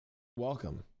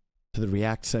Welcome to the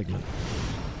React segment.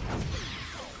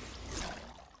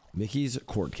 Mickey's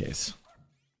court case.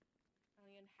 I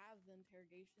don't even have the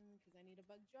interrogation because I need a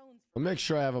Bug Jones. I'll make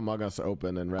sure I have Among Us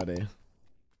open and ready.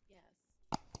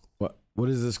 Yes. What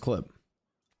is this clip?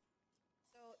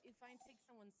 So if I take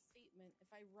someone's statement,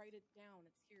 if I write it down,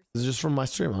 it's here. This is just from my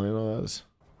stream. I don't even know what that is.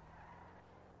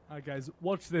 Alright guys,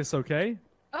 watch this, okay?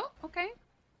 Oh, okay.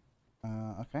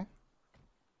 Okay.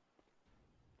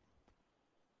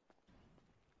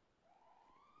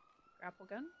 Grapple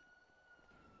gun.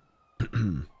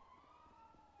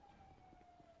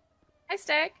 Hi,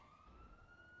 Stag.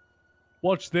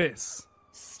 Watch this.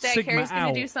 Stag, Sigma Harry's gonna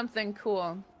out. do something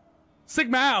cool.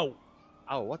 Sigma out!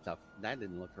 Oh, what the? That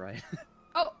didn't look right.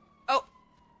 Oh.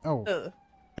 Oh.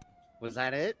 Was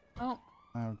that it? Oh.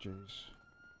 Oh, jeez.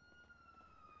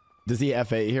 Does he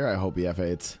F8 here? I hope he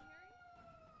F8s.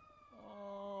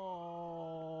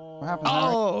 What happened?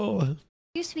 Oh!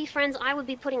 Used to be friends, I would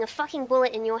be putting a fucking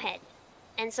bullet in your head.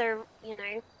 And so, you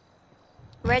know,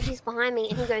 Reggie's behind me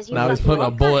and he goes, you Now he's fucking putting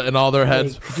a bullet in all their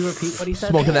heads. Could you repeat what he said?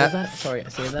 Smoking What was that. Sorry,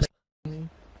 say that.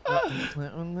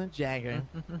 On the Jagger.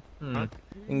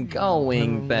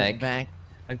 Going back. I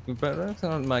better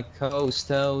on my coast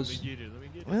toes.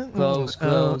 Close,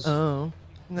 close.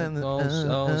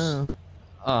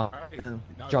 Oh,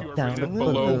 drop down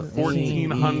below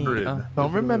 1400.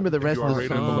 Don't remember the rest You of are the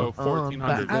rated song. below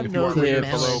 1400. I If you know are the rated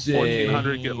below message.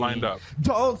 1400, get lined up.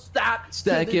 Don't stop.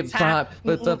 Stack it pop.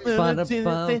 But the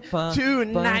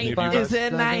tonight is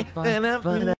the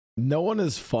night. No one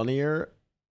is funnier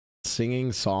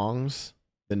singing songs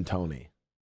than Tony.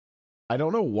 I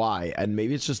don't know why, and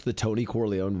maybe it's just the Tony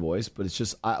Corleone voice, but it's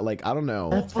just I don't know.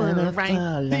 That's right.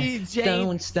 DJ,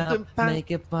 don't stop.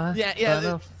 Make it pop.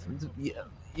 Yeah.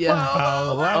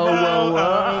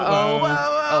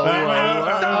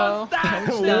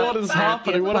 What is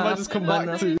happening? What have I just come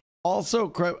back to?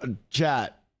 Also,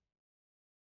 chat,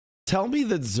 tell me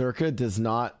that Zerka does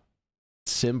not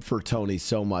simp for Tony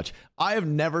so much. I have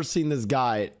never seen this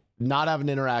guy not have an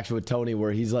interaction with Tony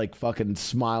where he's like fucking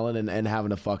smiling and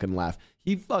having a fucking laugh.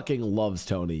 He fucking loves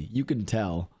Tony. You can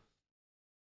tell.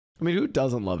 I mean, who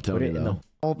doesn't love Tony though?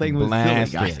 The whole thing was silly,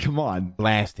 guys. Come on.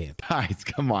 Blasted. Guys,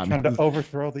 come on. Trying to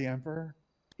overthrow the Emperor?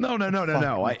 No.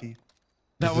 Fuck, Mickey.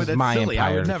 That This is that's my silly. I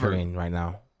empire would never. right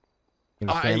now. You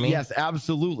understand me? Yes,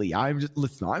 absolutely. I'm just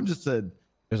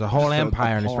There's a whole just a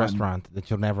empire in this pawn. restaurant that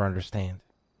you'll never understand.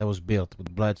 That was built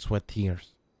with blood, sweat,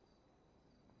 tears.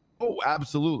 Oh,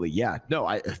 absolutely. Yeah. No,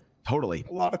 I totally.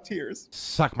 A lot of tears.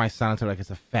 Suck my silencer like it's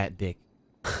a fat dick.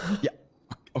 Yeah.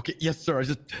 Okay. Yes, sir. I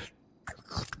just.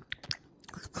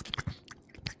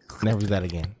 Never do that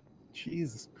again.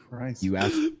 Jesus Christ. You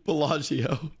asked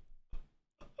Bellagio.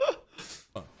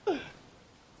 Let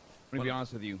me be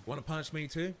honest with you. Want to punch me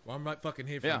too? Well, I'm right fucking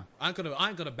here for you. I ain't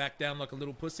gonna back down like a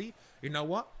little pussy. You know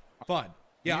what? Fine.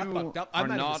 Yeah, You I fucked up. I are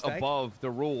made a not mistake. above the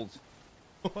rules.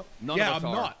 None Yeah, of us I'm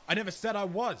are. not. I never said I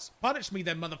was. Punish me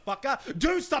then, motherfucker.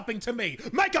 Do something to me.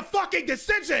 Make a fucking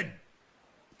decision.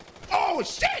 Oh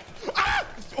shit! Ah!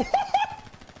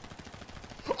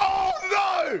 Oh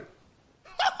no!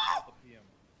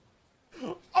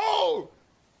 Oh!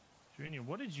 Junior,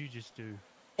 what did you just do?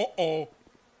 Uh-oh.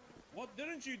 What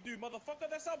didn't you do, motherfucker?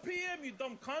 That's our PM, you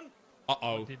dumb cunt.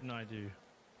 Uh-oh. What didn't I do?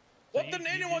 What didn't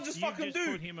anyone just fucking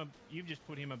do? You've just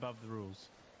put him above the rules.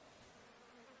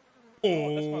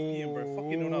 Oh, that's my PM, bro. Fuck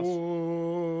you doing us.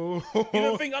 You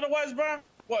don't think otherwise, bro?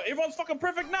 What? Everyone's fucking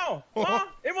perfect now? Huh?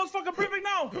 Everyone's fucking perfect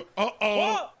now? Uh-oh.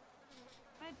 What?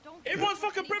 Everyone's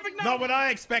fucking perfect now? Not what I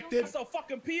expected. That's our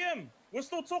fucking PM. We're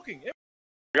still talking.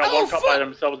 We got one cop by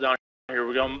themselves down here.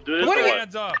 We're gonna do this. Put or your what?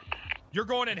 hands up. You're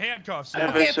going in handcuffs.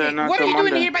 What are you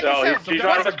doing here by yourself? He's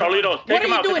driving us, Carlitos. Take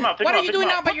him out. Take him out. What are you doing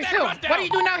now by yourself? What are you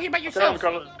doing out here by yourself?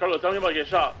 Carlos, tell me about to get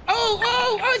shot.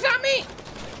 Oh, it's not me.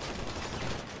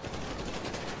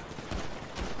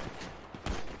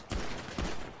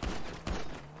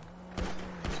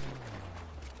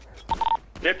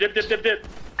 Dip.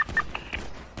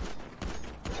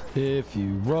 If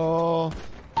you roll.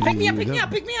 Pick me up.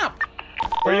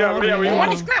 Where you at?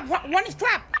 One is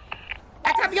clap.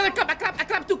 I clap the other cup. I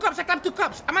clap two cups.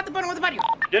 I'm at the bottom of the body.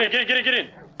 Get in.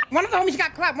 One of the homies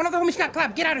got clapped.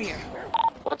 Get out of here.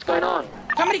 What's going on?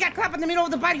 Somebody got clapped in the middle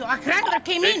of the body. A crackler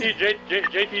came in.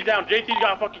 JT's down. JT's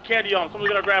got fucking candy on.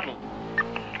 Someone's gonna grab him.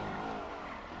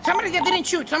 Somebody that didn't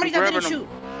shoot.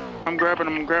 I'm grabbing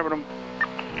him.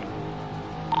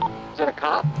 Is that a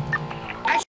cop?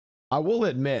 I will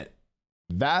admit,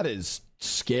 that is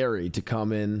scary to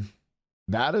come in.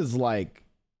 That is like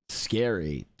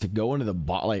scary to go into the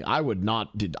bar. Like I would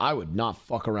not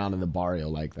fuck around in the barrio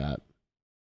like that.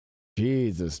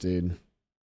 Jesus, dude.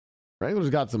 Wrangler's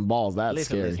got some balls. That's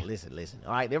listen, scary. listen.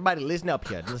 All right, everybody, listen up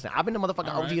here. Listen, I've been the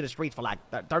motherfucking OG of the streets for like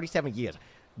 37 years.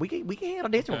 We can handle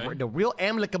this the real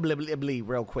amicably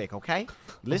real quick, okay?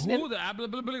 Listening.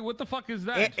 Who what the fuck is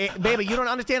that? Baby, you don't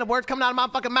understand the words coming out of my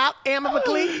fucking mouth?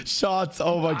 Amicably? Shots.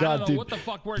 Oh my god, dude. What the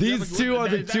fuck word? These two are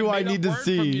the two I need to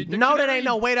see. No, that ain't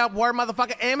no wait up word,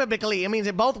 motherfucker. Amicably. It means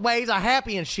that both ways are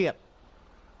happy and shit.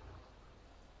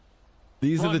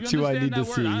 These are the two I need to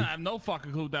see. I have no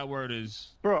fucking clue what that word is.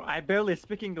 Bro, I barely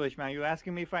speak English, man. You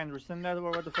asking me if I understand that or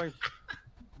what the fuck?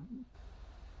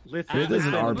 It is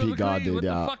an RP god, dude.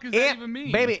 Yeah. What the fuck does that even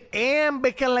mean? Baby,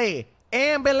 amicably.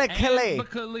 Amicably.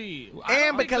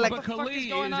 Amicably.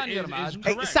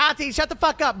 Hey, Santi, shut the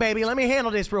fuck up, baby. Let me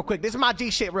handle this real quick. This is my G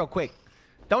shit real quick.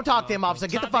 Don't talk to him, officer.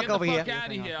 Get the fuck over here. Get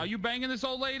out of here. Are you banging this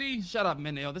old lady? Shut up,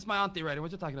 Mineo. This is my auntie right here.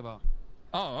 What you talking about?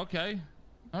 Oh, okay.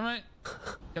 All right.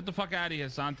 Get the fuck out of here,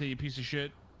 Santi, you piece of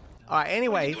shit. All right,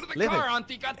 anyways, listen. Car,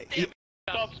 auntie. God damn.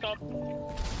 Stop.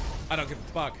 I don't give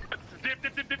a fuck. Dip.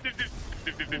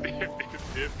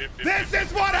 This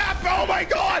is what happened! Oh my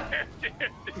god!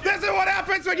 This is what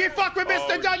happens when you fuck with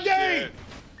Mr. Dundee!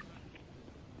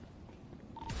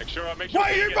 Make sure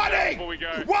Why are you running?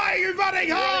 Why are you running,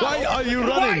 huh? Why are you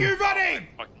running? Why are you running?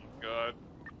 Fucking god.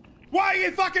 Why are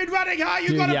you fucking running, huh? You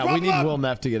Dude, got a yeah, problem? we need Will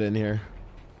Neff to get in here.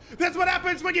 That's what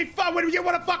happens when you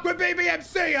want to fuck with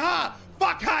BBMC, huh?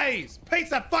 Fuck Hayes!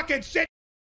 Piece of fucking shit!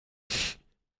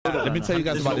 Let me tell you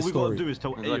guys about this story.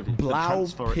 Blau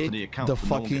picked the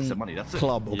fucking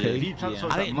club, okay?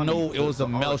 I didn't know it was a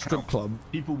male strip club.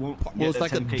 People won't. It was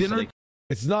like a dinner.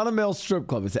 It's not a male strip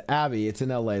club. It's an Abbey. It's in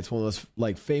LA. It's one of those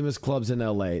like famous clubs in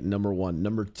LA. Number one.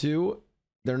 Number two,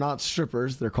 they're not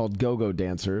strippers. They're called go-go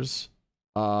dancers.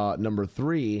 Number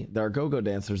three, there are go-go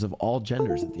dancers of all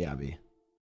genders at the Abbey.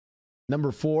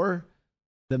 Number four,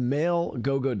 the male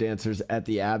go-go dancers at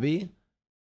the Abbey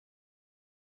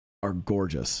are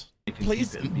gorgeous.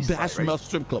 Please bash male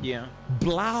strip club. Yeah.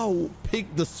 Blau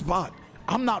picked the spot.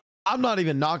 I'm not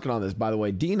even knocking on this, by the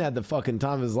way. Dean had the fucking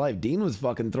time of his life. Dean was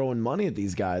fucking throwing money at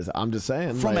these guys. I'm just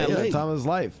saying. From like, LA. Yeah, time of his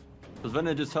life. Because then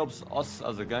it just helps us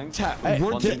as a gang. Hey,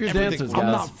 tip your dancers, guys.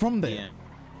 I'm not from there. Yeah.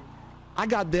 I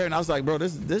got there and I was like, bro,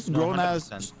 this grown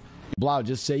ass. Blau,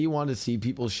 just say you want to see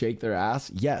people shake their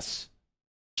ass. Yes.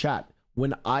 Chat.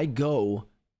 When I go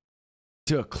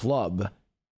to a club,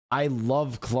 I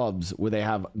love clubs where they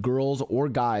have girls or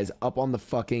guys up on the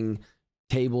fucking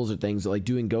tables or things like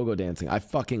doing go-go dancing. I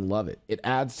fucking love it. It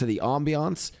adds to the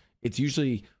ambiance. It's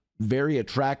usually very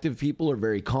attractive people or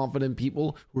very confident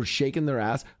people who are shaking their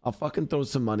ass. I'll fucking throw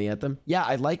some money at them. Yeah,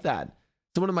 I like that.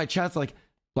 Someone in my chat's like,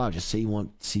 wow, just say you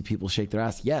want to see people shake their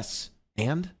ass. Yes.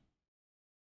 And?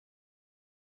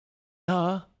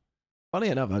 Funny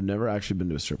enough, I've never actually been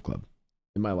to a strip club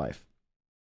in my life.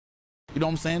 You know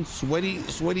what I'm saying?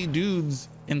 Sweaty dudes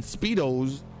in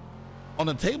Speedos on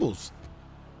the tables.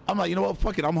 I'm like, you know what?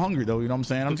 Fuck it. I'm hungry though. You know what I'm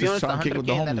saying? I'm just trying to kick with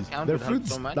the homies. Their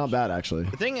food's not bad, actually.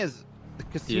 The thing is, the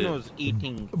casino's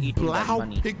eating Blau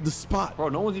money. picked the spot. Bro,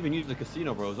 no one's even used the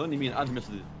casino, bro. It's only me and Adam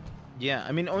missed it. Yeah,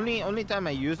 I mean, only time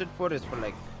I use it for is for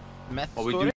like meth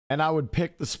storage. And I would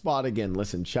pick the spot again.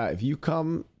 Listen, chat, if you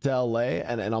come to LA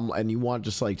and you want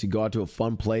just like to go out to a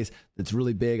fun place that's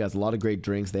really big, has a lot of great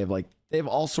drinks, they have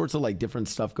all sorts of like different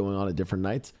stuff going on at different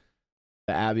nights.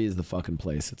 The Abbey is the fucking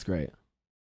place. It's great.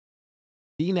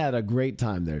 Dean had a great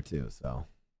time there too, so.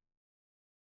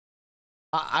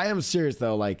 I am serious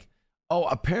though, like, oh,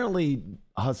 apparently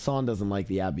Hassan doesn't like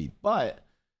the Abbey, but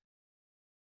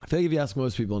I feel like if you ask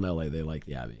most people in LA, they like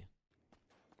the Abbey.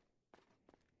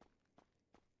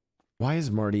 Why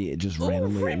is Marty just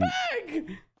randomly? Free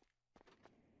bag!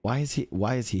 Why is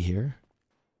he here?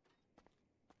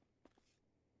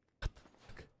 What the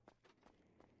fuck?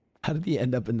 How did he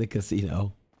end up in the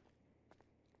casino?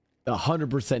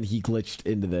 100% he glitched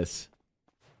into this.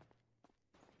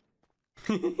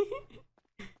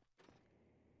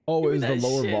 Oh, it was the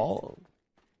lower ball.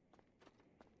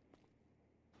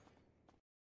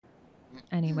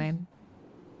 Anyway,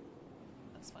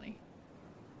 That's funny.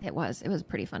 it was a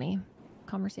pretty funny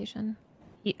conversation.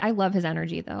 I love his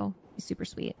energy though. He's super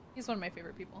sweet. He's one of my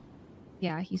favorite people.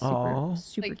 Yeah, he's Aw.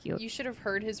 super Like, cute. you should have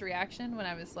heard his reaction when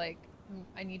I was like,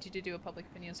 I need you to do a public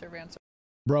opinion survey on.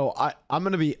 Bro, I'm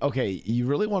gonna be okay. You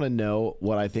really want to know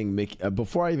what I think, Mickey?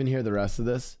 Before I even hear the rest of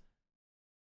this,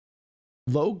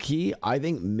 low key, I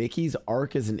think Mickey's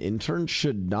arc as an intern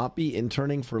should not be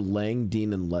interning for Lang,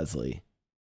 Dean, and Leslie.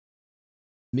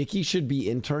 Mickey should be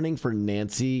interning for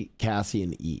Nancy, Cassie,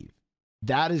 and Eve.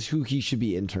 That is who he should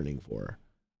be interning for.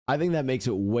 I think that makes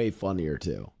it way funnier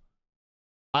too.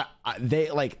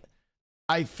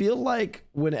 I feel like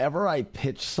whenever I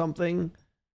pitch something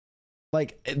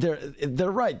Like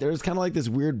they're right. There's kind of like this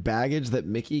weird baggage that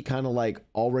Mickey kind of like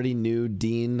already knew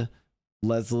Dean,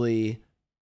 Leslie,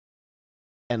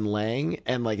 and Lang,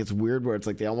 and like it's weird where it's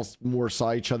like they almost more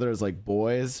saw each other as like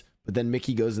boys, but then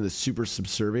Mickey goes in this super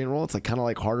subservient role. It's like kind of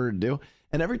like harder to do.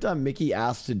 And every time Mickey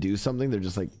asks to do something, they're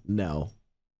just like, no.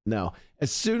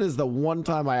 As soon as the one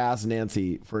time I asked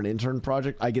Nancy for an intern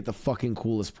project, I get the fucking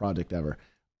coolest project ever.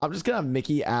 I'm just gonna have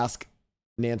Mickey ask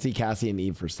Nancy, Cassie, and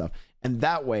Eve for stuff. And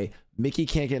that way, Mickey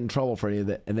can't get in trouble for any of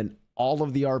it. And then all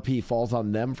of the RP falls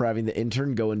on them for having the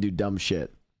intern go and do dumb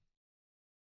shit.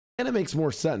 And it makes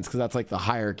more sense because that's like the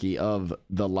hierarchy of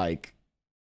the like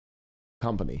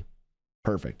company.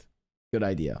 Perfect. Good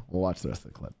idea. We'll watch the rest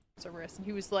of the clip. Cerberus, and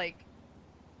he was like,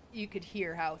 you could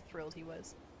hear how thrilled he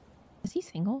was. Is he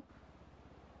single?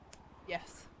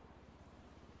 Yes.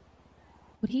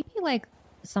 Would he be like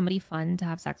somebody fun to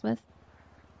have sex with?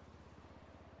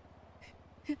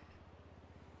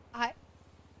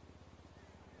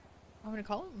 I'm gonna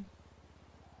call him.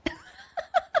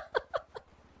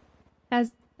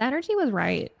 As the energy was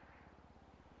right.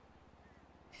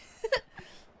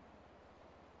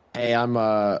 Hey, I'm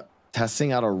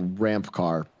testing out a ramp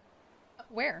car.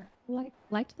 Where?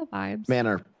 Liked the vibes.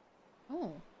 Manor.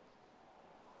 Oh.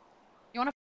 You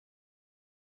wanna?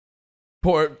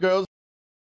 Port girls.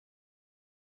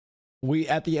 We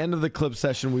at the end of the clip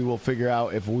session, we will figure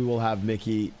out if we will have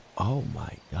Mickey. Oh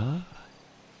my god,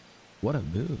 what a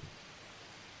move!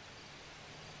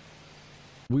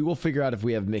 We will figure out if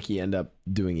we have Mickey end up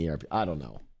doing ERP. I don't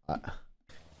know.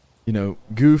 You know,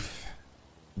 Goof,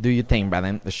 do your thing,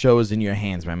 brother. The show is in your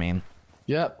hands, my man.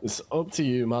 Yep, it's up to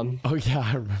you, man. Oh yeah,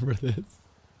 I remember this.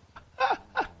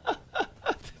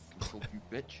 You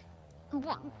bitch.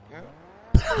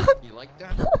 You like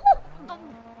that?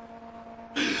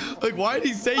 Like, why did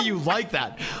he say you like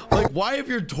that? Like, why, if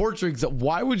you're torturing,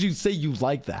 why would you say you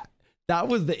like that? That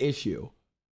was the issue.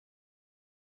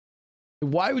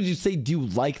 Why would you say, do you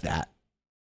like that?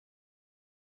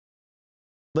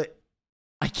 Like,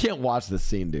 I can't watch this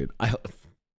scene, dude.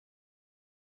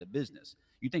 The business.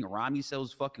 You think Rami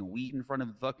sells fucking weed in front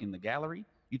of fucking the gallery?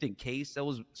 You think Kay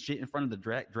sells shit in front of the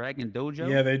Dragon Dojo?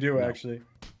 Yeah, they do actually.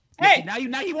 Hey, now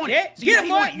you want it. See, Get him,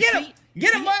 boy. get him.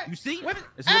 Get him, boy. You see?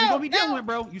 This is what we gonna be dealing with,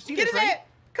 bro. You see Get this, his right? head.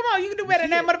 Come on, you can do better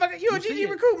than that, motherfucker. You a GG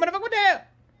recruit, motherfucker. What the hell?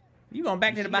 You going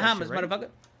back to the Bahamas, shit, right? motherfucker.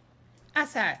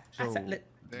 Outside. So, Outside. Look.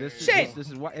 This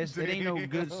is why it ain't no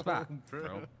good spot,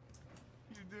 bro.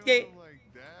 Okay.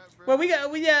 Well, we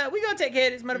gonna take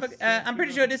care of this motherfucker. I'm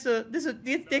pretty sure this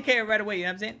take care of right away. You know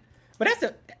what I'm saying? But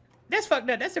that's fucked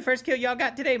up. That's the first kill y'all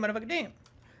got today, motherfucker. Damn.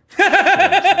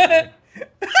 You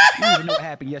don't even know what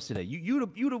happened yesterday. You the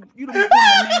one of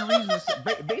the main reasons.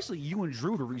 Basically, you and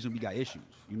Drew the reason we got issues.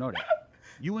 You know that.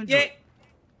 You and Drew.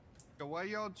 So why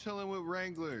y'all chilling with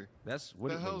Wrangler? That's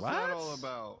what the hell's that all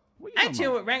about? I ain't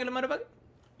chilling with Wrangler, motherfucker.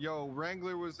 Yo,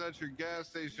 Wrangler was at your gas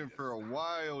station for a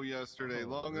while yesterday,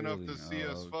 long enough to see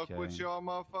us fuck with y'all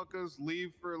motherfuckers,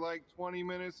 leave for like 20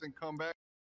 minutes and come back.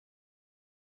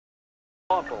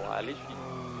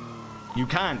 You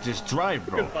can't just drive,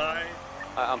 bro. Goodbye.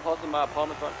 I'm passing my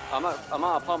apartment. I'm at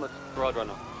apartment garage right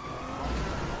now.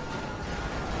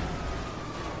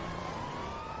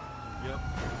 Yep.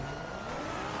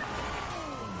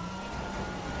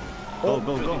 Go.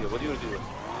 What do you want to do?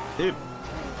 Dude.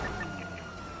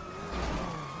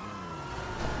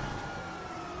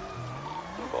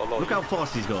 Look how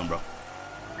fast he's going, bro.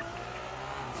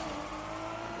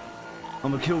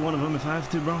 I'm gonna kill one of them if I have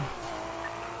to, bro.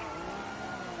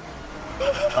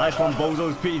 Nice one,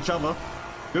 bozos pit each other.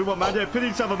 Good one, man. Yeah, pit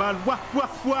each other, man. Wah,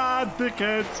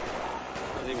 dickheads.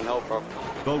 Doesn't even help, bro.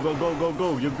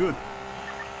 Go. You're good.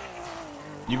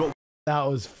 You got. That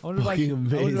was fucking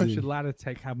amazing. I wonder if I should ladder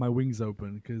take have my wings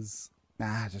open because.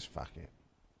 Nah, just fuck it.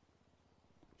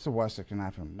 It's the worst that can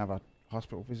happen. Another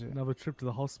hospital visit. Another trip to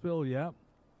the hospital. Yeah.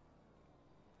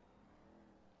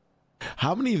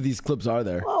 How many of these clips are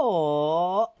there?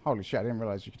 Oh. Holy shit! I didn't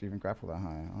realize you could even grapple that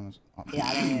high. Yeah,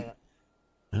 I didn't either.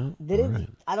 Oh, Did it? right.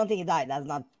 I don't think he died. That's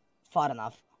not far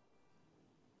enough.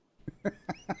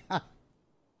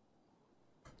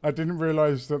 I didn't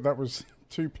realize that was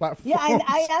two platforms. Yeah,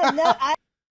 I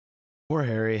Poor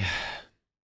Harry.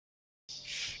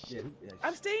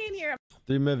 I'm staying here.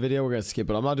 3-minute video. We're gonna skip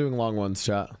it. I'm not doing long ones,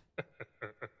 chat.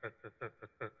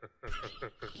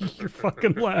 You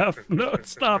fucking laugh. No,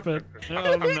 stop it.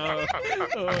 Oh no.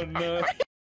 Oh no.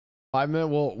 5-minute.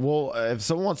 We'll if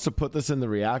someone wants to put this in the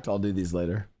react, I'll do these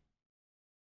later.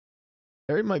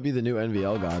 Harry might be the new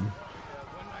NVL god.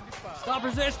 Stop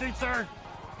resisting, sir.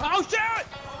 Oh shit!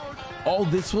 Oh,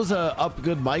 this was a Up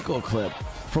Good Michael clip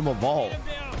from a vault.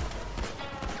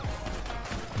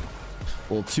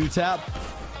 Little two-tap.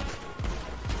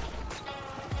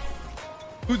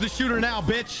 Who's the shooter now,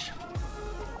 bitch?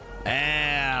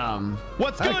 Damn.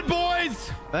 What's good, boys?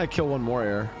 I kill one more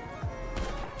here.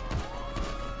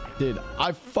 Dude,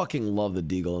 I fucking love the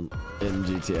deagle in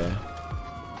GTA.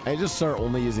 I just start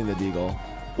only using the deagle.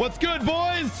 What's good,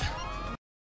 boys?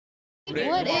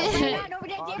 What is it?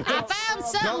 I found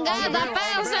something, guys. I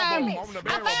found something.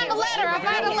 I found a letter. I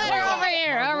found a letter over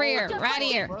here. Over here. Right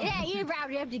here. Yeah, you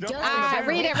probably have to go.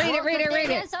 Read it. Read it. Read it. Read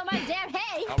it. So my damn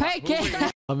hey.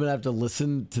 I'm gonna have to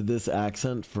listen to this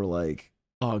accent for like,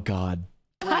 oh god.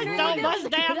 I so much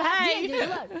damn hay.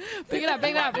 Pick it up.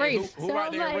 Pick it up. Read. So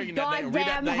much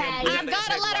goddamn hay. I've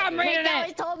got a letter. I'm reading They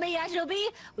it. told me I should be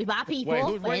with my people Wait,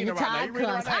 who's when reading the it right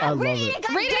now? time You reading it comes. right now? I love it.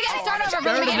 Read it again. Start over. From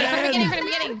the beginning. From the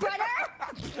beginning. From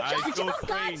the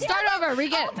beginning. Start over.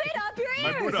 Read it. Open up your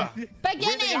ears.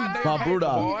 Beginning.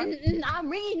 I'm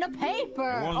reading the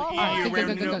paper.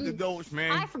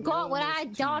 I forgot what I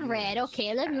done read.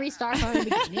 Okay, let me restart from the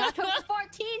beginning. October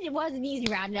 14th, it wasn't easy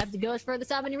rounding up the ghosts for the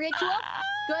summoning ritual.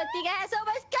 Good thing I had so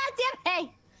much goddamn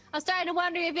hey. I'm starting to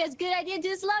wonder if it's a good idea to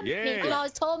do slum. Yeah. People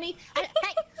always told me, hey,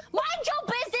 mind your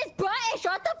business, bro, and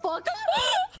shut the fuck up.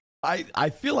 I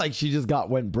feel like she just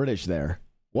went British there.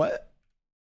 What?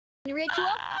 Ritual.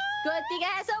 Good thing I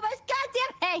had so much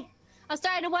goddamn hey. I'm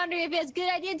starting to wonder if it's a good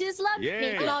idea to do slum.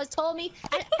 Yeah. People always told me,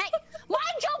 hey,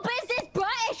 mind your business, bro,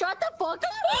 and shut the fuck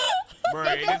up.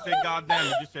 Bro, you didn't say goddamn,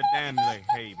 you just said damn. Like,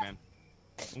 hey, man.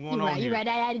 You're right.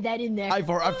 I added that in there. I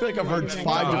feel like I've heard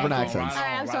 5 different accents. All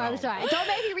right, I'm sorry. Don't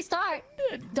make me restart.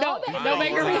 Don't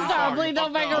make her restart. Please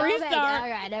don't make her restart. All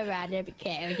right.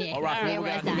 Okay. All right, I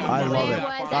love it.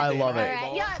 I love it.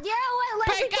 All right. You know what?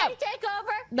 Listen, Pick up. take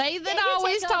over. Nathan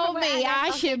always told me I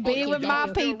should be with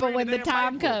my people when the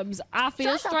time comes. I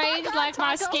feel strange, like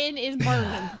my skin is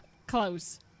burning.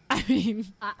 Close. I mean,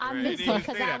 I'm missing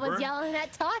because I was yelling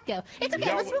at Taco. It's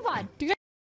okay. Let's move on.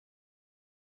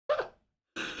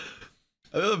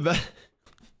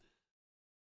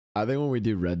 I think when we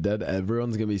do Red Dead,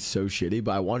 everyone's gonna be so shitty,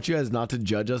 but I want you guys not to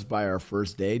judge us by our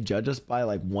first day. Judge us by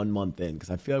like 1 month in, because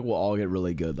I feel like we'll all get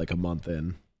really good like a month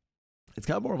in. It's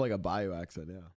kind of more of like a Bayou accent, yeah.